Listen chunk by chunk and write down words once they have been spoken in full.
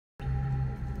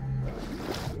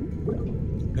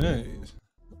Yeah,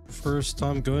 first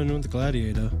time going with the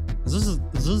gladiator. Is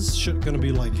this shit gonna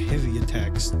be like heavy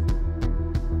attacks?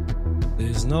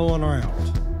 There's no one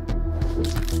around.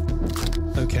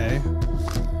 Okay.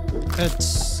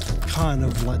 It's kind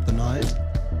of like the night.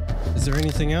 Is there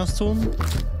anything else to him?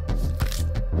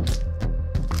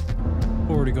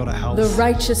 Already got a health. The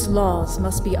righteous laws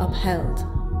must be upheld.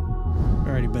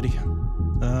 Alrighty, buddy.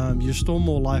 You store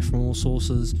more life from all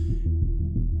sources.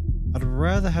 I'd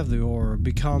rather have the aura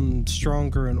become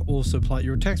stronger and also apply.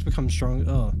 Your attacks become stronger.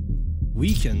 Oh,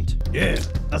 weakened. Yeah,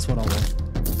 that's what I want.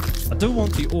 I do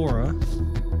want the aura.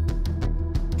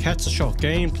 Catch the shot.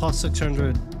 Gain plus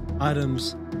 600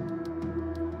 items.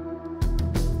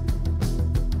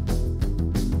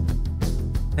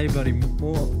 Hey, buddy,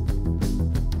 more.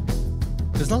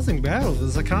 There's nothing bad with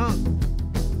this. I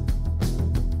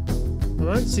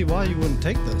don't see why you wouldn't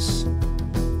take this.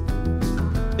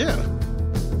 Yeah.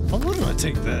 Why wouldn't I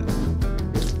take that?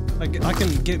 I can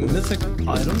get mythic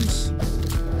items.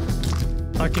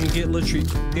 I can get literally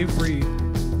every...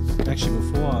 Actually,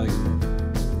 before I...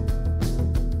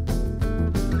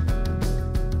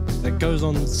 That goes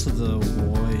on to the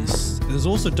voice. There's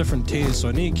also different tiers, so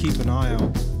I need to keep an eye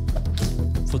out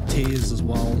for tiers as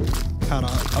well. How to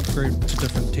upgrade to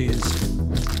different tiers.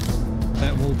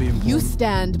 That will be important. You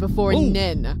stand before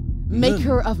Nin,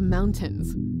 maker of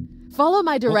mountains. Follow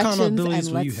my directions and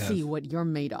let's see what you're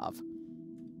made of.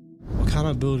 What kind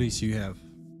of abilities do you have?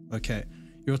 Okay.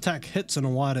 Your attack hits in a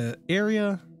wider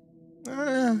area.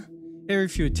 Every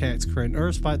few attacks create an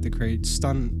earth spike that creates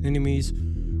stun enemies.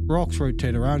 Rocks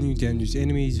rotate around you, damage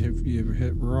enemies if you ever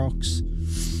hit rocks.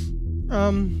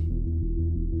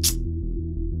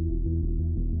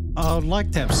 I would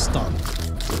like to have stun.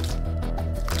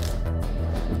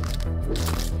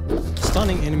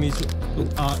 Stunning enemies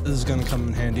with art is going to come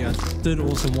in handy. I did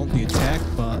also want the attack,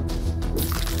 but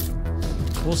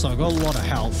also I got a lot of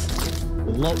health.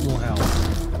 A lot more health.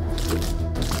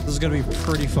 This is going to be a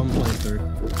pretty fun playthrough.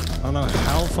 I don't know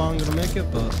how far I'm going to make it,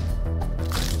 but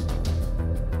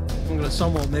I'm going to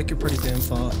somewhat make it pretty damn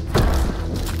far.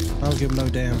 I don't give no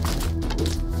damn.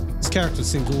 This character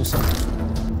seems awesome.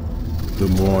 The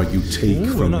more you take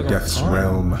from Death's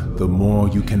realm, the more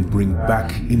you can bring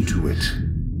back into it.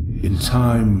 In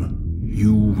time,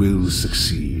 you will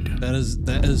succeed. That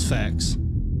is facts.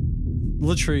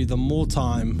 Literally, the more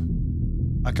time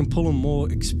I can pull in more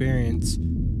experience.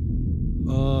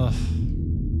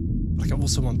 Like I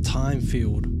also want time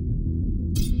field.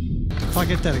 If I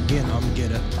get that again, I'm gonna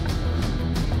get it.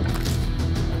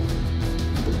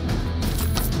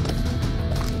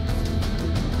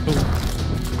 Ooh.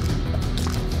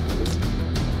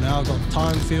 Now I've got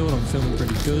time field, I'm feeling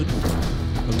pretty good.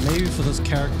 But maybe for this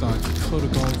character I could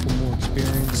have gone for more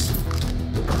experience.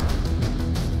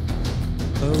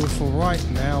 Though for right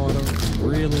now I don't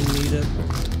really need it.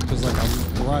 Because like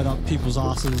I'm right up people's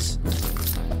asses.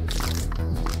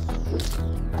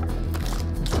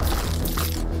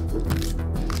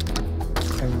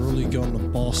 And really going to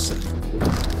boss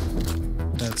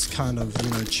that's kind of, you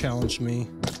know, challenged me.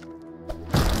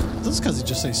 This is because he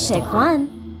just says stop. Take one.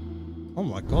 Oh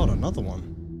my god, another one.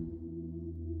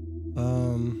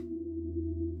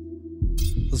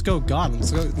 Let's go garden.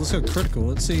 Let's go critical.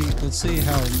 Let's see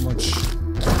how much.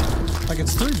 Like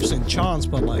it's 3% chance,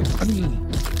 but like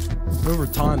over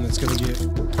time that's gonna get.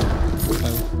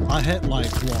 I hit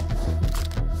like what?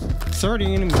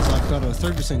 30 enemies. I've got a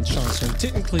 3% chance. So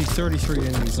technically 33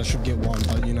 enemies I should get one,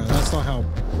 but you know that's not how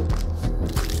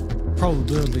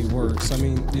probability works. I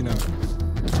mean, you know.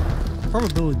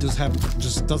 Probability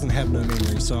just doesn't have no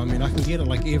memory, so I mean I can get it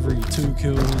like every 2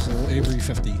 kills or every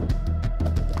 50.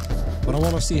 But I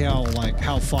want to see how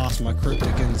fast my crit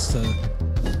begins to,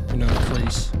 you know,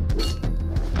 increase.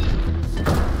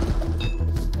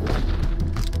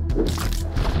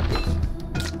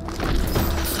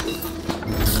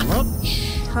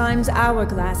 Time's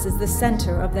hourglass is the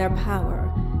center of their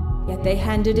power, yet they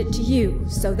handed it to you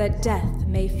so that death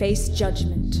may face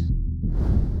judgment.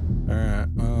 Alright,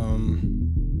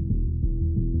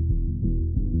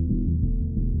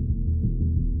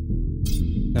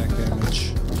 attack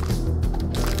damage.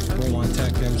 I want my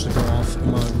attack damage to go off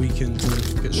and my weaken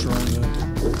to get stronger.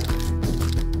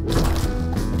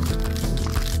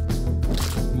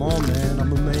 Come on, man,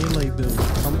 I'm a melee build.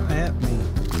 Come at me.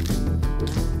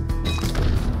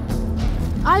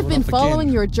 I've been following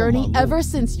your journey ever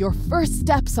since your first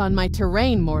steps on my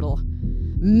terrain, mortal.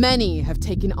 Many have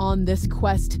taken on this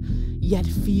quest, yet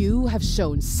few have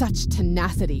shown such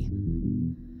tenacity.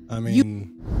 I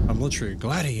mean, I'm literally a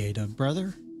gladiator,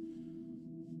 brother.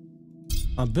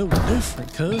 I'm built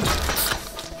different, cuz.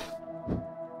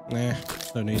 Nah,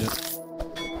 don't need it.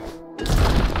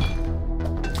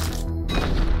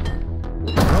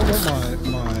 my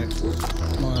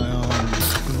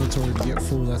inventory to get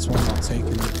full. That's why I'm not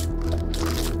taking it.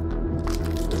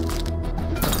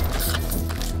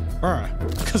 Alright,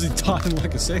 because he died in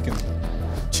like a second.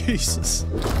 Jesus.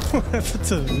 What happened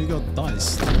to him? He got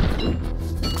diced.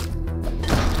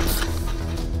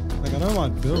 Like, I know my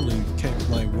building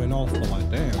like went off, but like,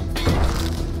 damn.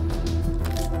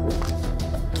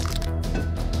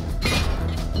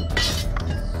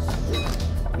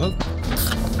 Nope.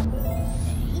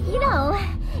 You know,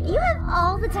 you have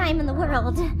all the time in the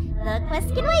world. The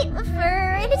quest can wait for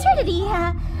an eternity.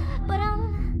 But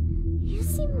you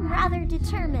seem rather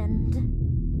determined.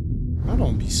 I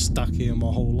don't be stuck here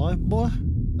my whole life, boy.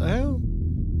 The hell?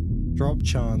 Drop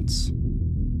chance.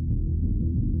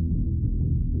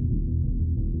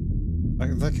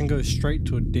 That can go straight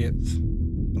to a depth.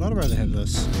 But I'd rather have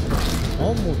this. I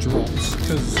want more drops,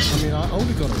 because, I mean, I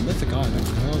only got a mythic item, and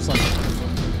that was like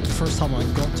the first time I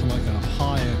got to like a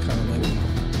higher kind of level.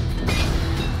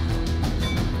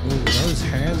 Ooh, those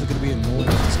hands are going to be annoying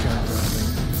with this character, I think.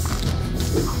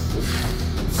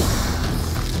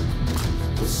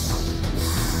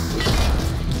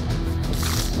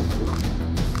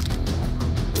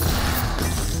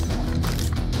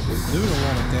 Doing a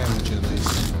lot of damage at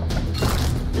least.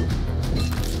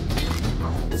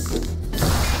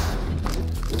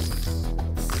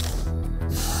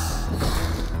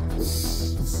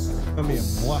 Come here,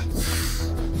 boy.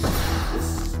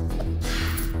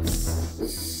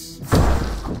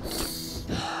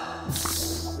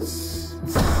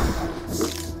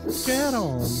 Get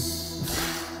on.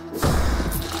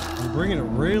 I'm bringing it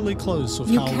really close with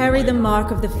You how carry the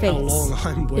mark of the how long fates.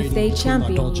 I'm waiting If they between my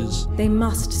champion dodges. you, they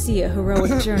must see a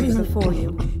heroic journey before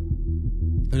you.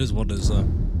 It is what it is, though.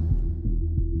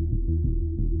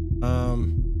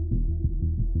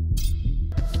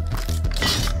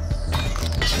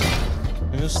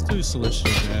 Let's do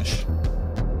Celestial Dash.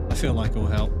 I feel like it'll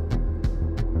help.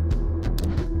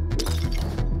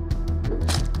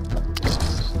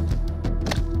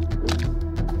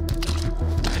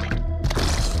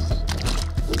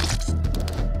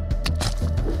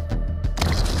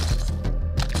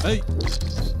 Hey!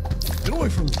 Get away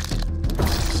from me!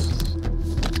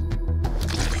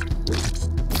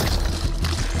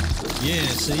 Yeah,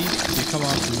 see? You come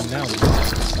after me now.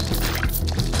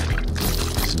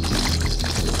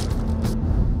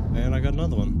 And I got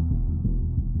another one.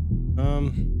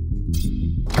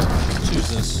 Choose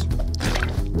this.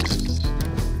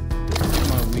 Get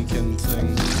my weekend thing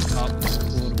up a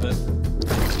little bit.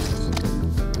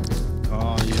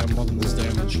 Oh yeah, I'm loving this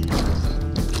damage.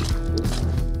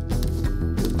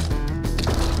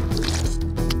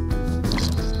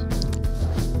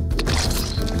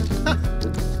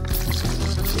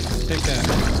 Take that,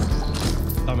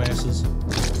 dumbasses.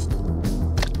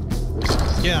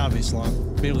 Get out of me, slime.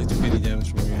 Barely took any damage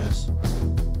from your ass.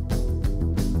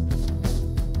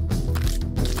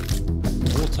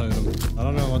 War totem. I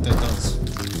don't know what that does.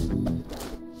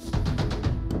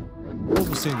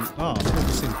 4%. Ah,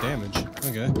 4% damage.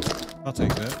 Okay, I'll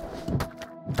take that.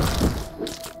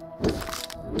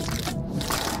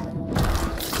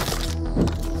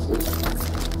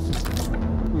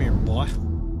 Come here, boy.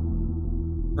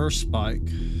 Earth Spike.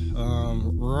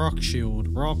 Rock Shield.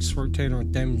 Rocks rotate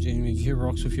on damage enemies. You hit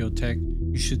rocks with your attack,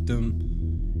 you shoot them.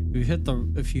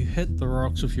 If you hit the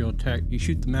rocks with your attack, you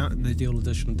shoot them out and they deal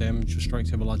additional damage. Your strikes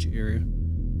have a larger area.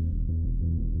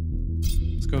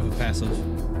 Let's go for passive.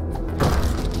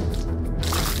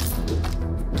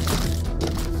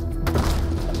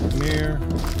 Come here.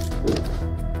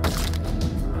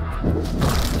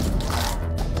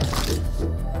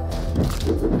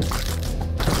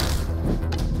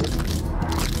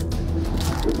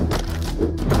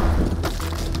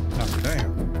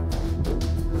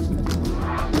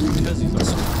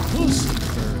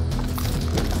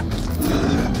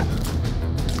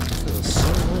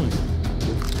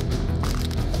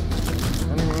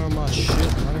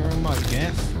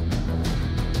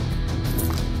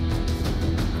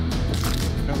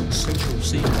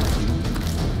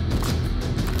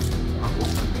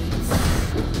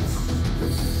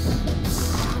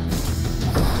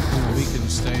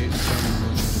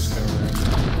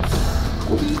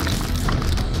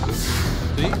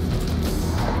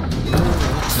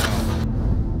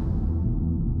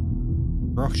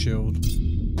 Rock Shield.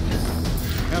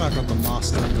 And I got the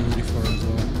master ability for it as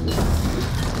well.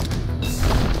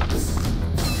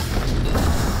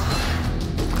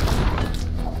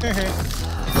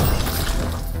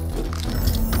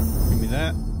 Give me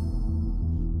that.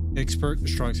 Expert, the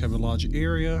strikes have a larger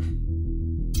area.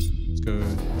 Let's go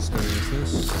with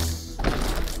this.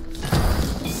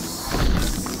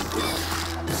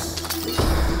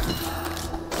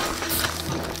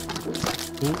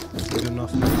 good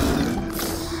enough.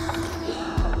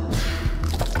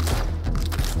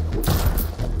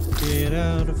 Get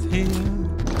out of here.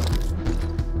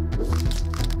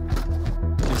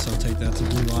 Guess I'll take that to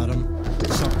blue item.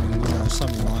 Something, you know,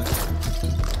 something light.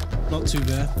 Not too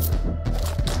bad.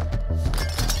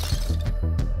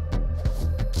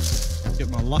 Get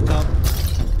my luck up.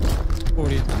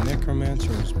 Already at the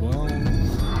necromancer as well.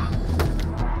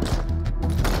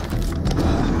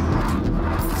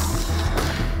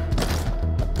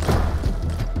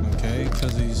 Okay,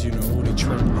 because he's, you know, already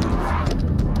trembling.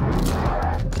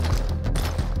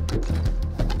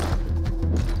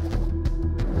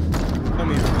 Come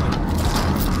here, man.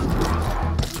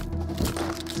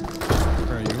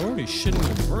 Bro, you're already shitting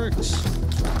your bricks.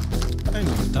 I ain't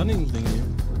even done anything yet.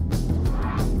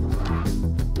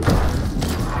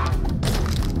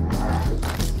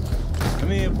 Come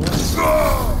here, boy.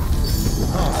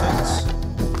 Oh, thanks.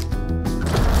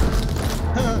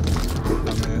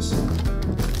 Dumbass.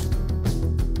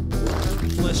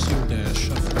 Bless you, Dash.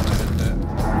 I forgot I had that.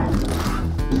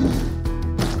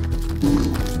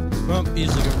 Well,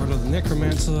 easily got rid of the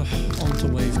necromancer. On to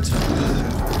wave 2.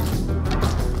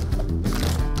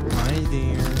 Hi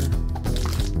there.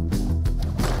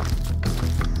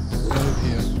 Go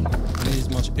here. I need as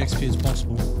much XP as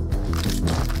possible.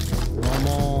 Come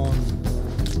on.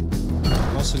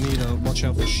 Also need to watch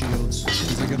out for shields,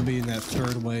 because they're going to be in that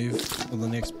 3rd wave of the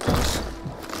next boss.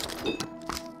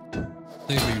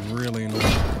 They'd be really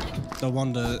annoying. No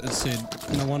wonder it said,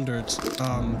 no wonder it's,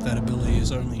 that ability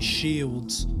is only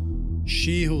shields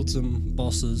and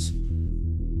bosses.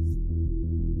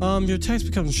 Your attacks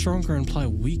become stronger and apply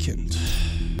weakened.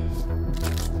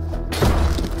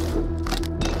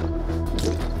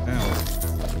 Ow.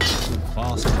 Good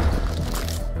bastard.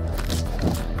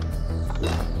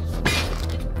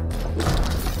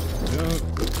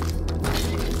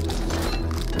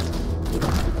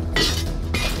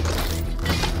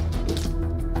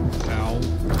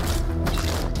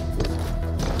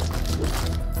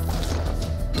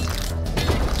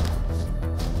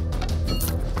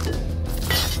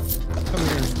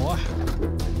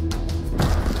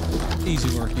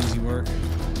 Easy work, easy work.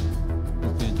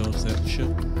 Hopefully dodge that shit.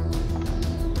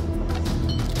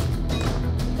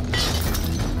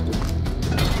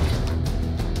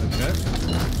 Okay.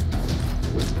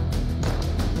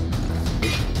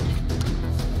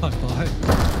 Bye-bye.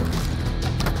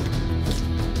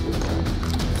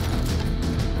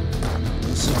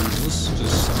 This is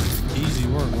just some easy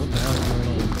work. What the hell is going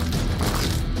on?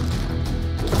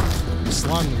 The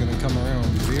slime is gonna come around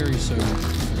very soon.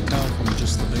 From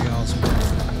just the big ass bird.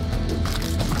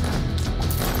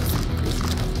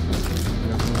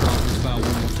 About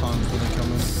one more time before they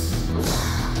come in.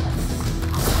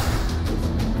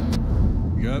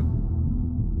 Yep.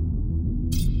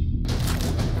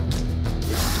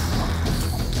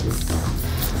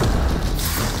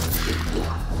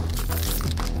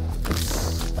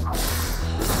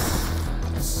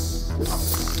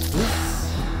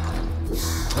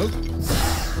 Nope.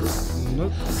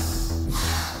 Nope.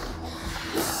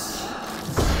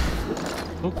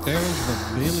 Took damage, but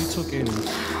barely took any.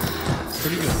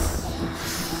 Pretty good.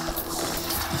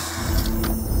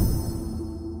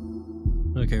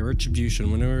 Okay,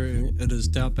 retribution. Whenever it is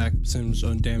dealt back, percentage its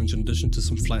own damage in addition to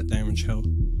some flat damage held.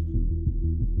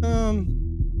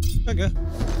 Okay.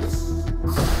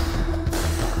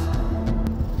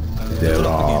 There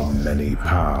are many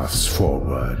paths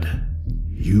forward.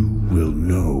 You will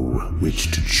know which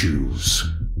to choose.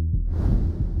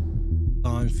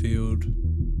 Time field.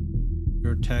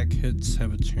 Your attack hits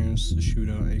have a chance to shoot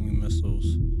out enemy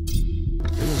missiles.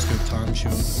 Let's go time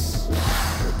shield.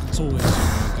 It's always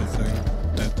a good thing,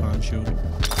 that time shield.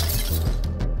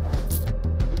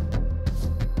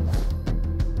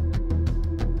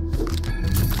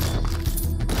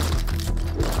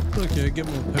 Okay, get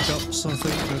more pickups. I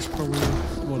think that's probably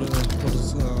what is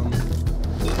trying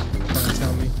to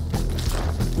tell me.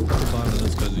 Goodbye to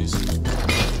those goodies.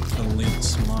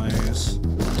 Deletes my ass.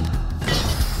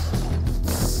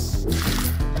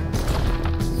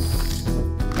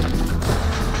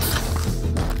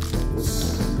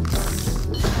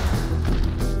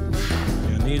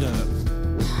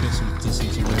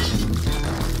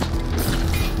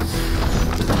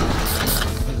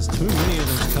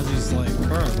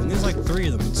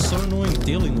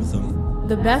 Dealing with them.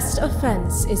 The best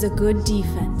offense is a good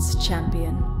defense,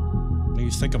 champion. You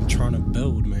think I'm trying to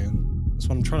build, man? That's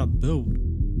what I'm trying to build.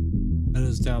 That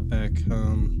is doubt back.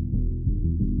 Yeah,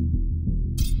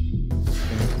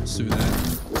 let's do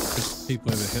that. If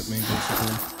people ever hit me,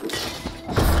 basically.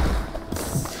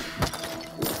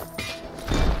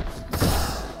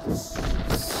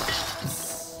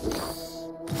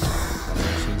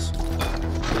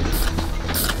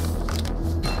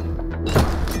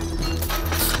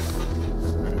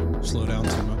 slow down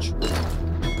too much.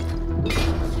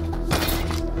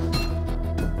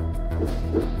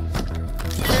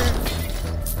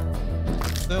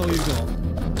 What the hell you got?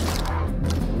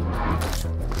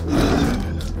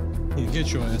 Yeah,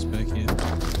 get your ass back here.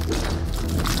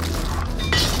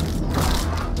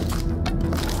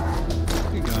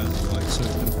 You guys are like so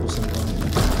pitiful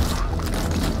sometimes.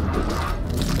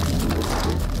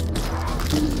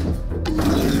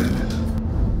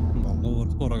 Oh my lord,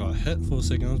 I thought I got hit for a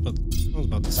second. I was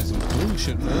about to say some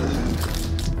bullshit, man.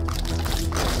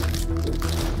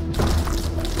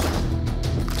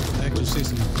 I actually say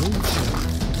some bullshit.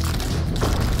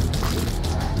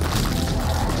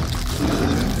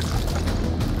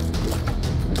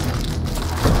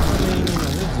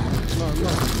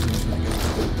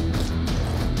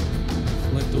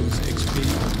 Collect all this XP.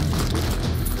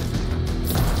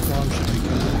 Farm should be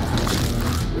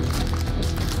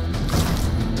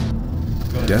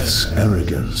good. Death's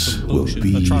arrogance will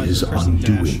be his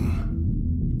undoing.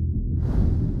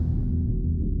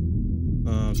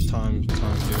 Time deal.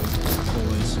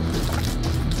 Always.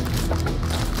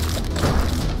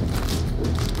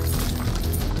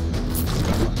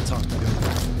 Time deal.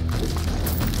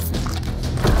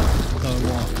 Though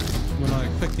when I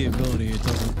click the ability, it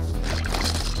doesn't.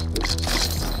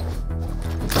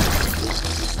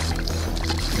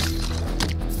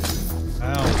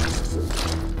 Ow.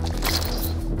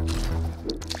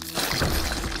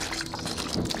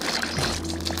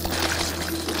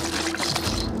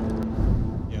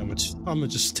 I'm gonna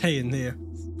just stay in there.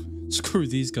 Screw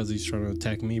these guys, he's trying to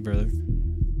attack me, brother.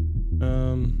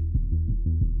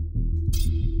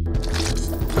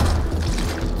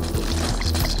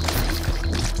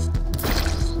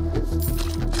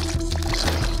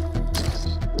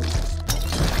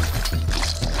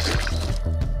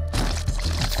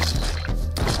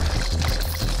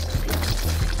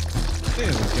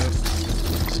 There we go.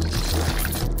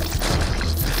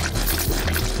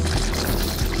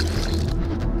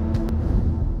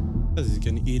 He's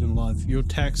getting eaten alive. Your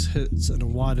attacks hits in a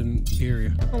widened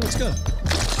area. Oh, let's go.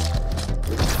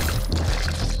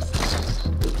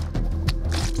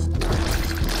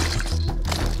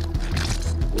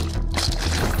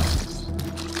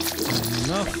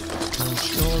 Enough.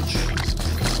 Dodge.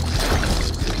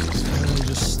 And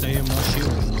just stay in my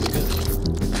shield and I'm good.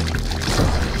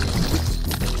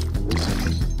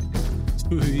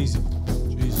 Too easy.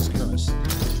 Jesus Christ.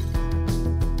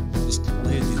 Just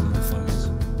lay these motherfuckers.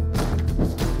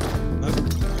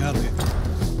 Out of here.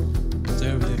 It's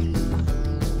over there.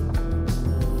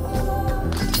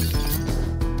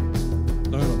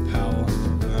 Don't have power.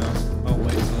 No, I'll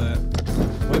wait for that.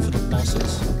 Wait for the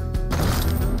bosses.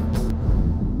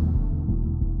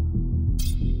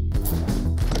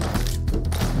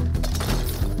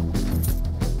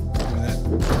 Give me that.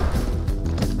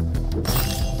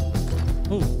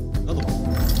 Oh, another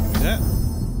one. Give me that.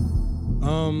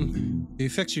 The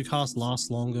effects you cast last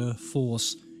longer.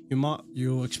 Force.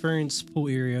 You'll experience pool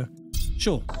area.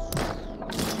 Sure. As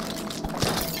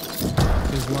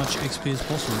much XP as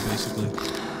possible, basically.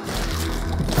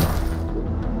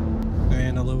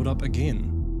 And I leveled up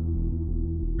again.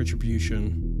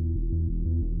 Retribution.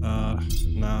 Nah, I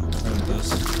don't do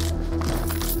this.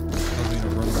 I'm gonna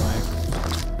run away.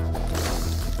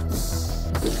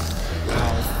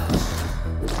 Ow.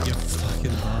 You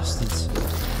fucking bastards.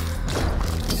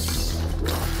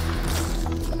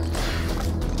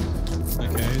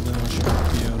 Okay, then I should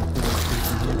be able to pull XP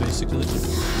from here, basically.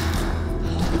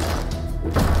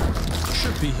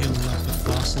 Should be healing up a bit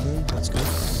faster then, that's good.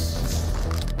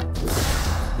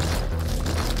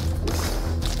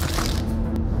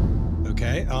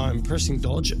 Okay, I'm pressing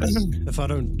dodge. If I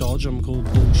don't dodge, I'm called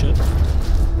bullshit.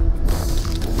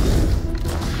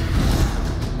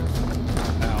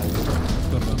 Ow.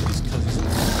 Forgot about these cuzzies in the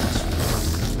class.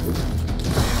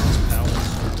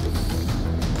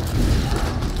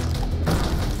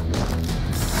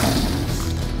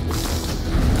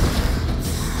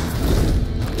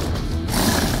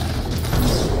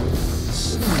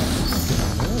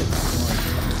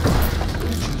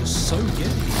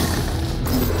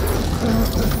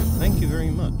 Thank you very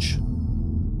much.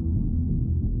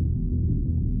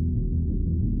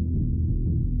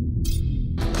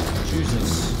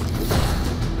 Jesus.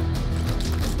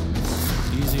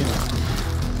 Easy enough.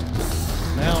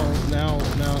 Now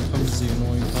comes the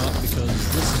annoying part because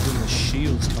this is when the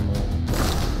shields come on.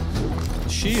 The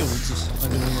shields are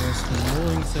doing the most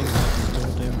annoying thing about this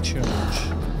goddamn challenge.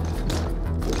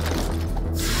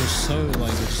 They're so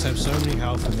they just have so many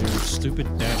health and their stupid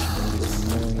dash abilities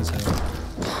are annoying as hell.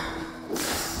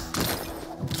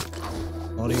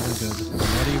 Not even good.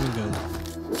 Not even good.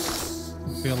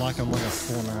 feel like I'm like a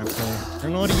Fortnite player.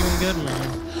 You're not even good, man.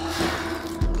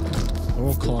 Or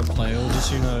a COD player, or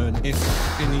just, you know, any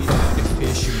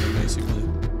FPS shooter, basically.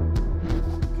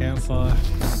 Campfire,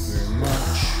 thank you very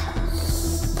much.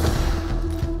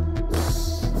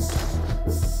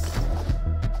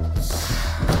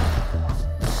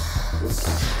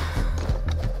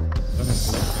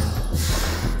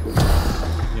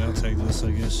 Yeah, I'll take this, I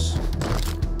guess.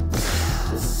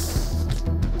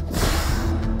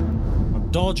 I'm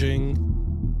dodging.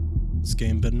 This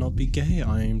game better not be gay.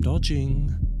 I am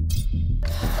dodging.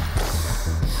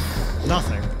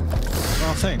 Nothing.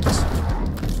 Oh, thanks.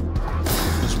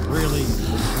 Just really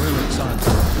excited to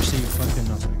receive fucking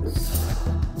nothing.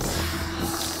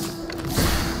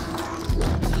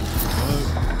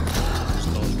 Just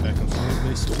dodge back and forth,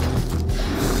 basically.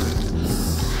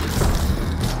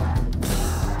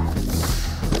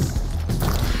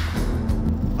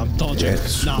 I'm dodging.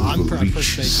 Nah, I'm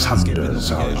reach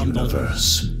sunders our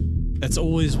universe. It's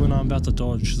always when I'm about to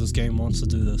dodge, this game wants to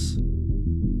do this.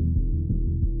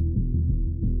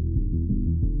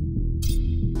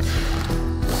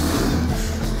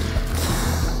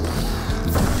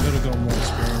 Could have got more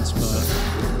experience, but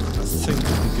I think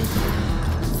it'll be good.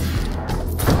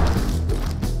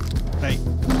 Hey,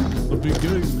 it'll be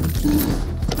good.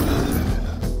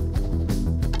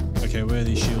 Okay, where are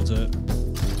these shields at?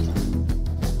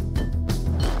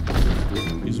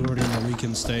 He's already in a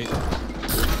weakened state.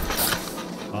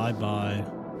 Bye-bye.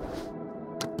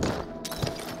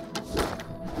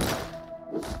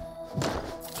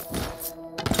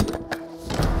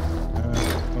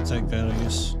 I'll take that, I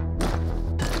guess.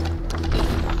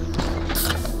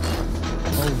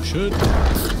 Oh, shit.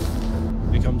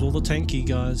 Here comes all the tanky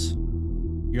guys.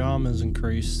 Your armor's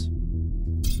increased.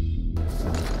 I'm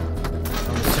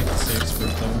gonna take the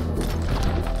expert though.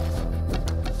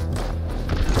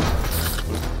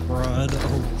 Brud.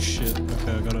 Oh, shit.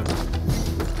 Okay, I gotta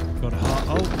hot.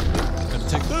 Oh, gotta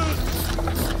take that.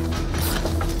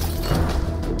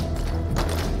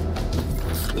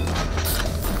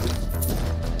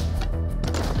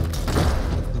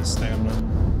 Stamina.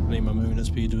 I need my movement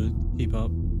speed to keep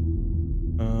up.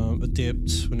 Adept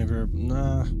whenever.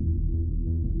 Nah.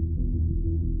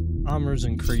 Armor's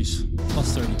increase.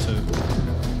 Plus 32.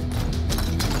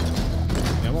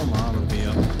 Yeah, I want my armor to be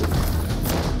up.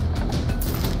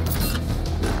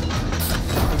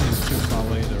 Too far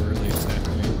away to really attack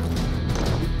me.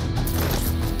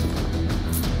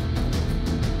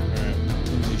 Alright,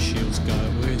 where are these shields go?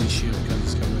 Where are these shield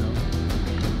guns coming out?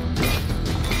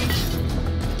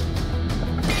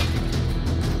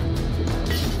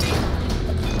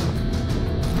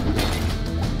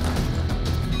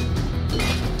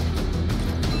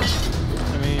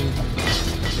 I mean,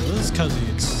 this is because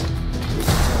it's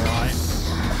alright.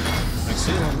 Like,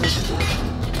 see what I'm looking.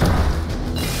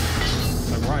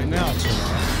 Right now it's alright.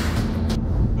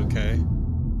 Okay.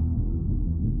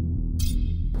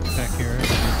 Back here, I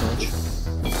can dodge.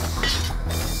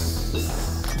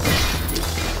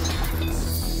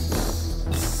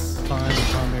 Fine, the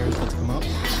primary is about to come up.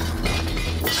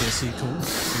 CSC, cool.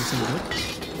 Doing good.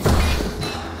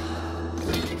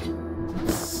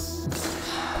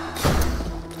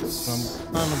 So I'm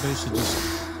kind of basically just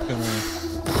gonna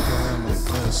go around like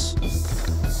this.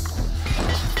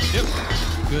 Yep,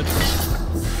 good.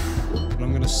 And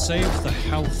I'm gonna save the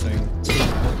health thing till a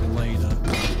bit later.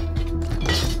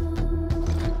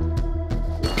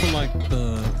 For like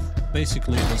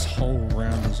basically this whole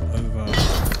round is over.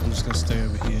 I'm just gonna stay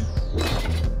over here.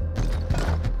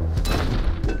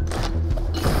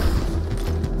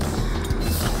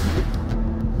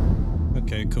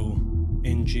 Okay, cool.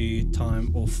 NG,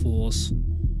 time, or force.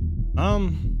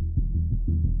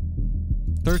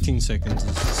 13 seconds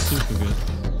is super good.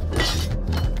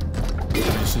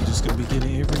 Basically just gonna be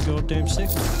getting every goddamn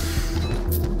second.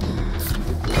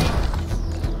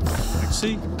 Like,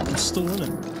 see? I'm still in it.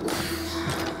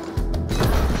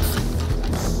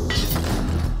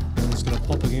 And it's gonna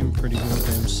pop again pretty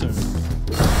goddamn soon.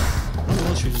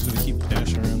 Otherwise you're just gonna keep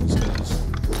dashing around these guys.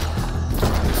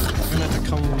 You're gonna have to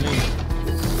come with me.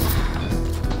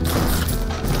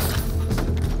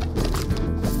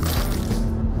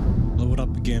 Blow it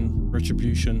up again.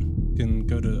 Retribution. You can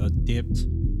go to Adept.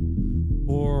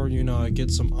 Or, you know, get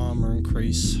some armor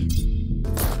increase.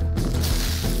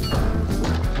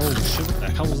 Oh shit, what the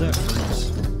hell was that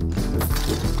freeze?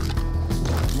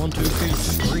 1, 2, 3,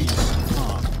 freeze.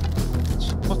 Ah. It's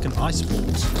fucking ice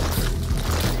balls.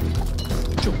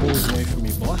 Get your balls away from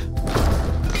me, boy.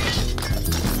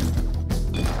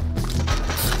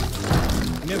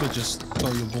 Never just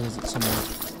throw your balls at someone.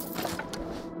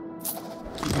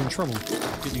 Get you in trouble.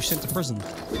 Get you sent to prison.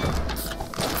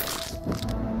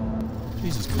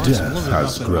 Jesus Christ, Death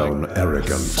has grown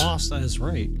arrogant. Fast as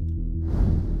rate.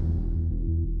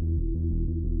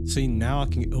 See, now I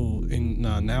can. Oh,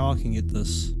 now I can get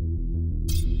this.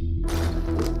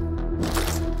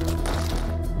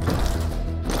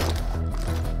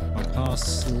 My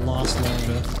casts last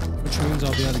longer, which means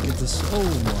I'll be able to get this. Oh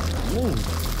my lord!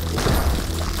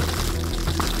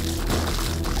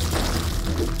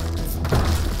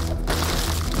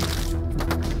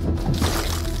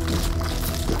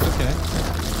 Okay,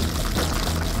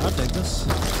 I'll take this.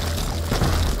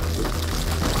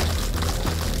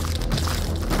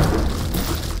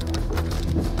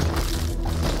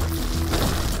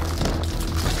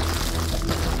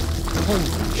 Holy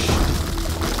shit.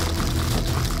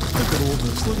 Look at all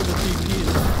this. Look at the DP.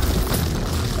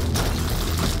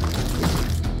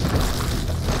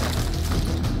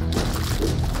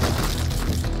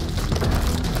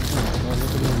 Oh,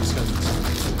 look at all these guys.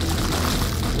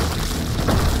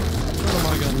 What am I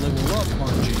going to level up, my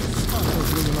G? I was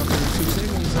living up in 2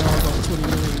 seconds and I got 20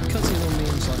 million cutscene on me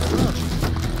and it's like, oh, gee.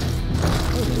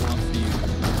 Hold a lot for you.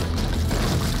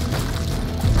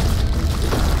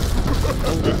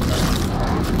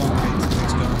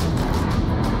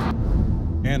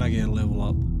 And I get a level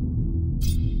up.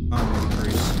 I'm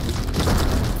increased.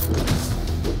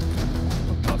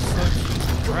 What the fuck?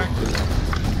 Dracula.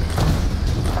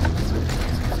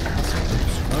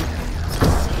 Oh,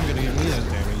 I'm gonna get me that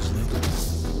damn easily.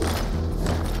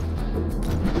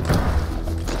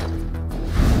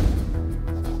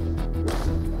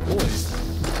 Boy.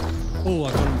 Oh, I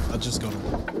got him. I just got him.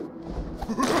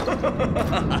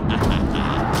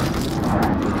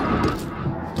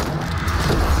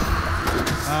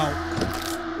 Ow.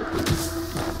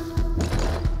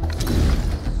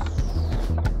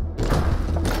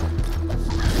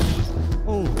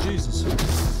 Oh, Jesus.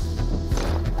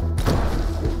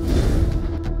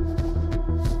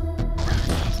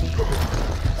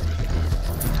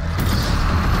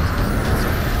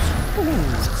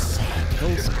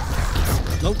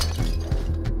 Nope.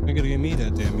 You're gonna get me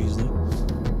that damn easily.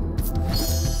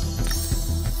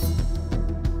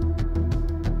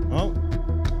 Oh.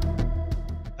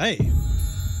 Hey.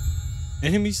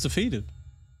 Enemies defeated.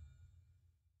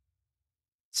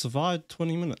 Survived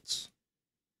 20 minutes.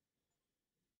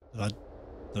 Did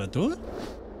I do it?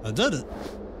 I did it.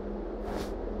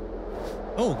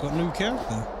 Oh, got a new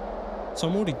character. So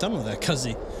I'm already done with that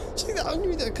cuzzy. See that? I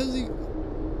knew that cuzzy.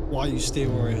 Why you stay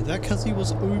warrior? That cuzzy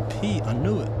was OP. I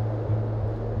knew it.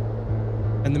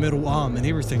 And the metal arm and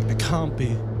everything. It can't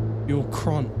be. You're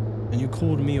Kron. And you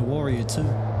called me a warrior too.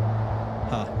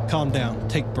 Calm down.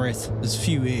 Take breath. There's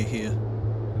few air here.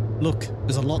 Look,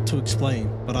 there's a lot to explain,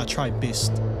 but I tried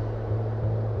best.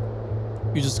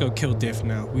 You just go kill death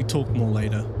now. We talk more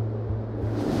later.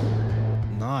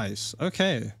 Nice.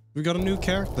 Okay. We got a new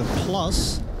character.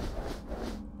 Plus...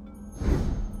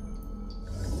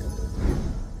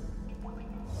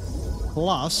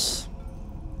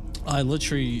 I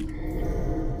literally...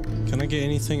 Can I get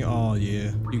anything? Oh,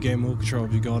 yeah. You gain more control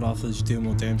of your god offers. You deal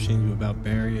more damage without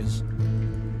barriers.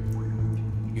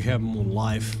 You have more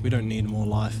life. We don't need more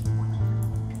life.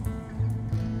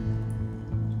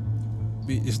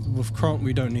 With Kronk,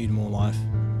 we don't need more life.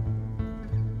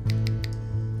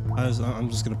 I'm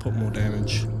just gonna put more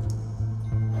damage.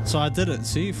 So I did it.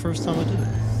 See? First time I did it.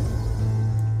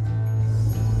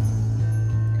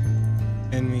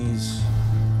 Enemies.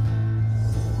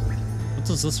 What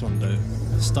does this one do?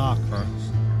 Starcross.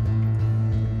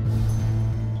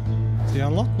 See, I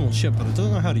unlocked more shit, but I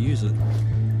don't know how to use it.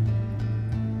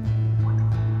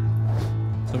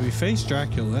 So we faced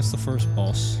Dracula, that's the first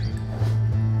boss.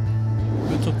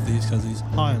 Who took these cuzzies?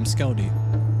 Hi, I'm Skeldy.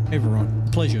 Hey everyone,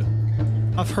 pleasure.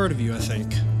 I've heard of you, I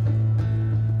think.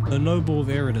 The Noble of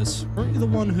Eridus. Aren't you the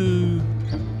one who...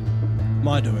 Am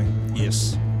I doing?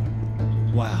 Yes.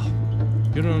 Wow.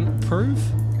 You don't approve?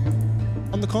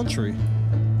 On the contrary.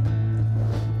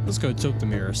 Let's go talk to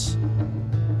Mirrors.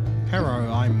 Hello,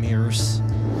 I'm Mirrors.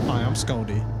 Hi, I'm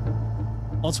Skeldy.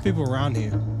 Lots of people around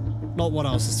here. Not what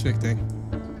I was expecting.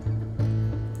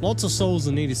 Lots of souls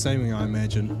in need of saving, I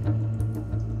imagine.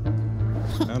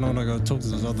 I don't want to go talk to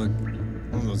this other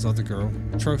girl.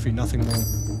 Trophy, nothing more.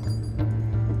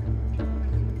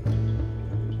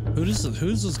 Who does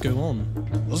this go on?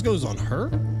 This goes on her?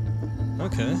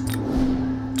 Okay.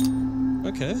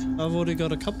 Okay, I've already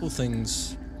got a couple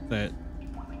things that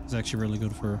is actually really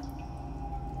good for her.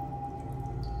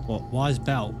 What? Wise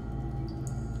Bout?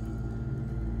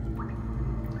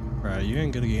 Right, you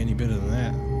ain't gonna get any better than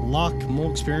that. Luck, more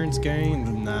experience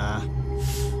gained? Nah.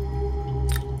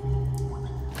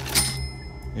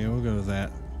 Yeah, we'll go with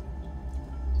that.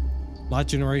 Light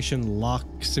generation, luck,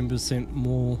 7%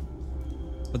 more.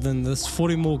 But then this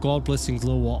 40 more God Blessings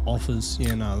Lil offers.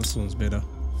 Yeah, no, this one's better.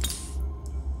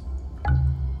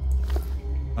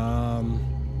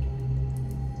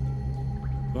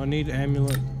 Do I need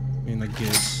amulet? I mean, I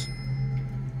guess.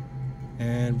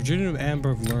 And Virginia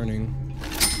Amber of Learning.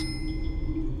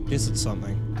 Is it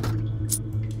something?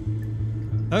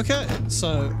 Okay,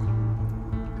 so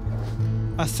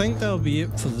I think that'll be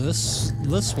it for this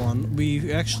one.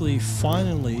 We actually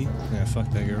finally, yeah, fuck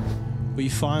that girl. We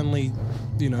finally,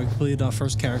 you know, completed our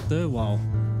first character. Well,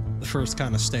 the first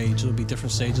kind of stage. It'll be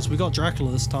different stages. We got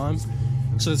Dracula this time,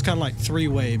 so it's kind of like 3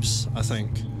 waves, I think.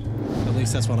 At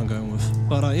least that's what I'm going with.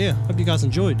 But yeah, hope you guys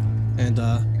enjoyed, and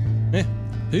yeah,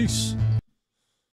 peace.